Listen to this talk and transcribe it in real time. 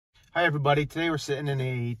Hi everybody, today we're sitting in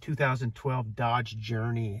a 2012 Dodge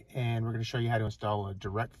Journey and we're going to show you how to install a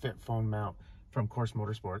direct fit phone mount from Course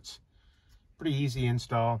Motorsports. Pretty easy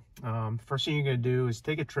install. First thing you're going to do is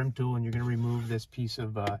take a trim tool and you're going to remove this piece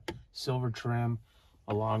of silver trim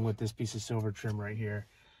along with this piece of silver trim right here.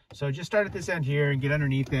 So just start at this end here and get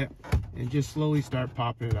underneath it and just slowly start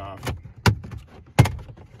popping it off.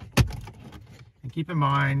 And keep in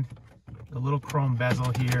mind the little chrome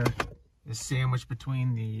bezel here is sandwiched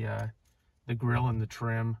between the grill and the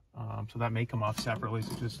trim, so that may come off separately,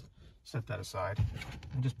 so just set that aside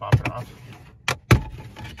and just pop it off.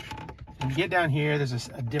 When you get down here, there's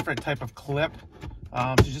a different type of clip,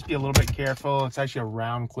 so just be a little bit careful. It's actually a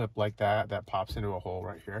round clip like that pops into a hole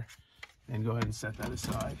right here, and go ahead and set that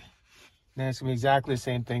aside. Then it's gonna be exactly the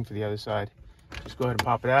same thing for the other side. Just go ahead and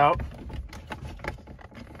pop it out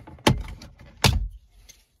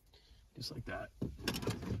just like that.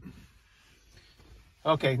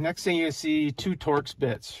 Okay, next thing you see two Torx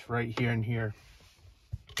bits right here and here.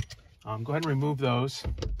 Go ahead and remove those.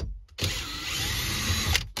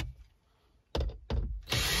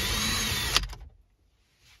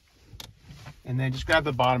 And then just grab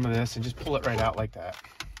the bottom of this and just pull it right out like that.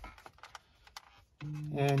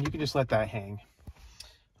 And you can just let that hang.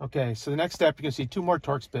 Okay, so the next step, you're gonna see two more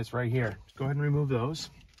Torx bits right here. Just go ahead and remove those.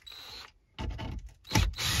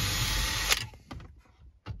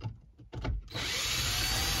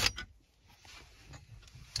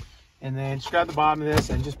 And then just grab the bottom of this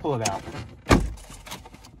and just pull it out.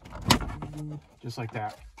 Just like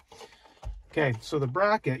that. Okay, so the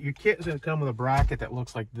bracket, your kit is going to come with a bracket that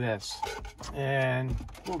looks like this. And a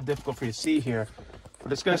little difficult for you to see here,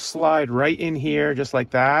 but it's going to slide right in here just like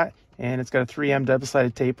that. And it's got a 3M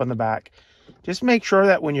double-sided tape on the back. Just make sure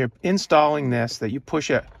that when you're installing this, that you push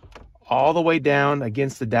it all the way down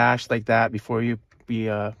against the dash like that before you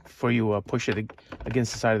push it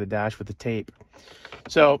against the side of the dash with the tape.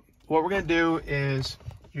 So what we're going to do is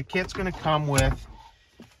your kit's going to come with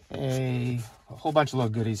a whole bunch of little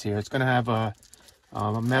goodies here. It's going to have a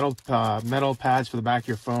metal pads for the back of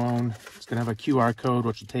your phone. It's going to have a QR code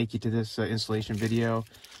which will take you to this installation video.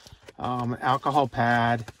 An alcohol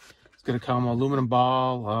pad. It's going to come an aluminum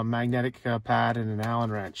ball, a magnetic pad, and an Allen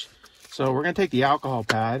wrench. So we're going to take the alcohol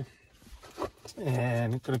pad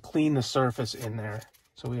and it's going to clean the surface in there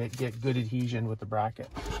so we get good adhesion with the bracket.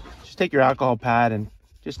 Just take your alcohol pad and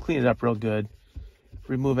just clean it up real good.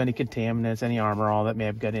 Remove any contaminants, any Armor All that may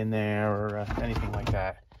have got in there or anything like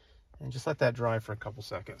that. And just let that dry for a couple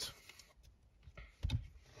seconds.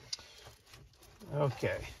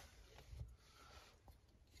 Okay.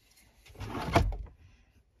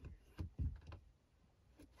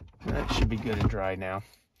 That should be good and dry now.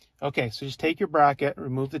 Okay, so just take your bracket,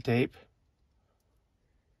 remove the tape.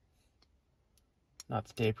 Not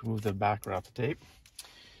the tape, remove the backer off the tape.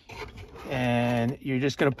 And you're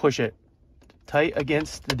just going to push it tight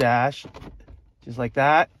against the dash, just like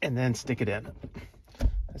that, and then stick it in.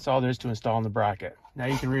 That's all there is to installing the bracket. Now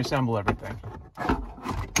you can reassemble everything.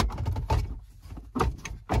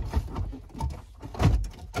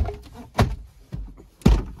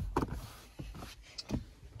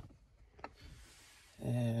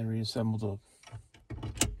 And reassemble the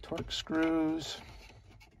Torx screws.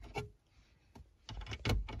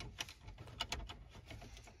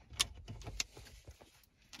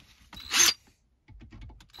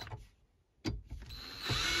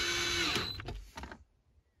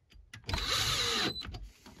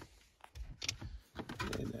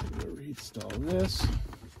 Install this.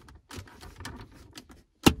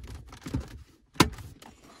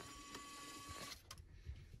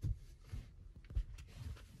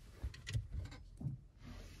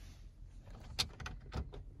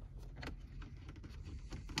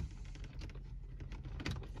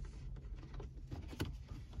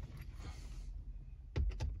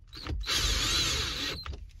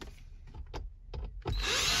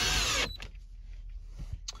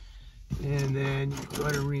 And then you go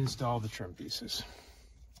ahead and reinstall the trim pieces.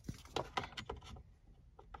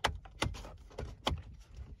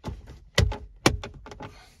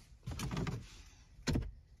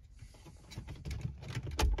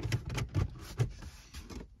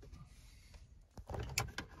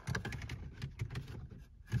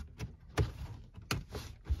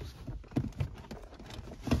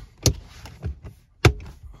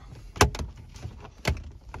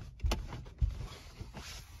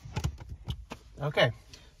 Okay,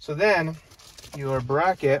 so then your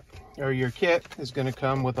bracket or your kit is going to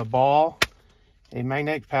come with a ball, a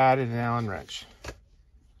magnetic pad, and an Allen wrench.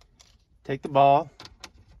 Take the ball,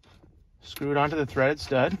 screw it onto the threaded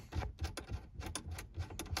stud.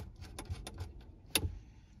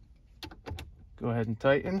 go ahead and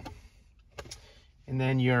tighten. And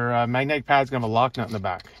then your magnetic pad's gonna have a lock nut in the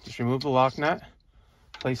back. Just remove the lock nut,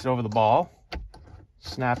 place it over the ball,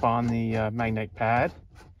 snap on the magnetic pad,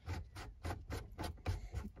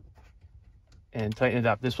 and tighten it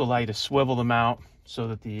up. This will allow you to swivel the mount so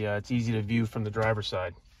that it's easy to view from the driver's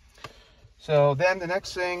side. So then the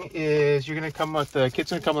next thing is you're gonna come with, the kit's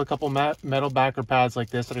gonna come with a couple metal backer pads like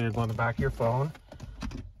this that are gonna go on the back of your phone.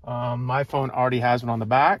 My phone already has one on the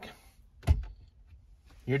back.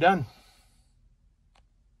 You're done.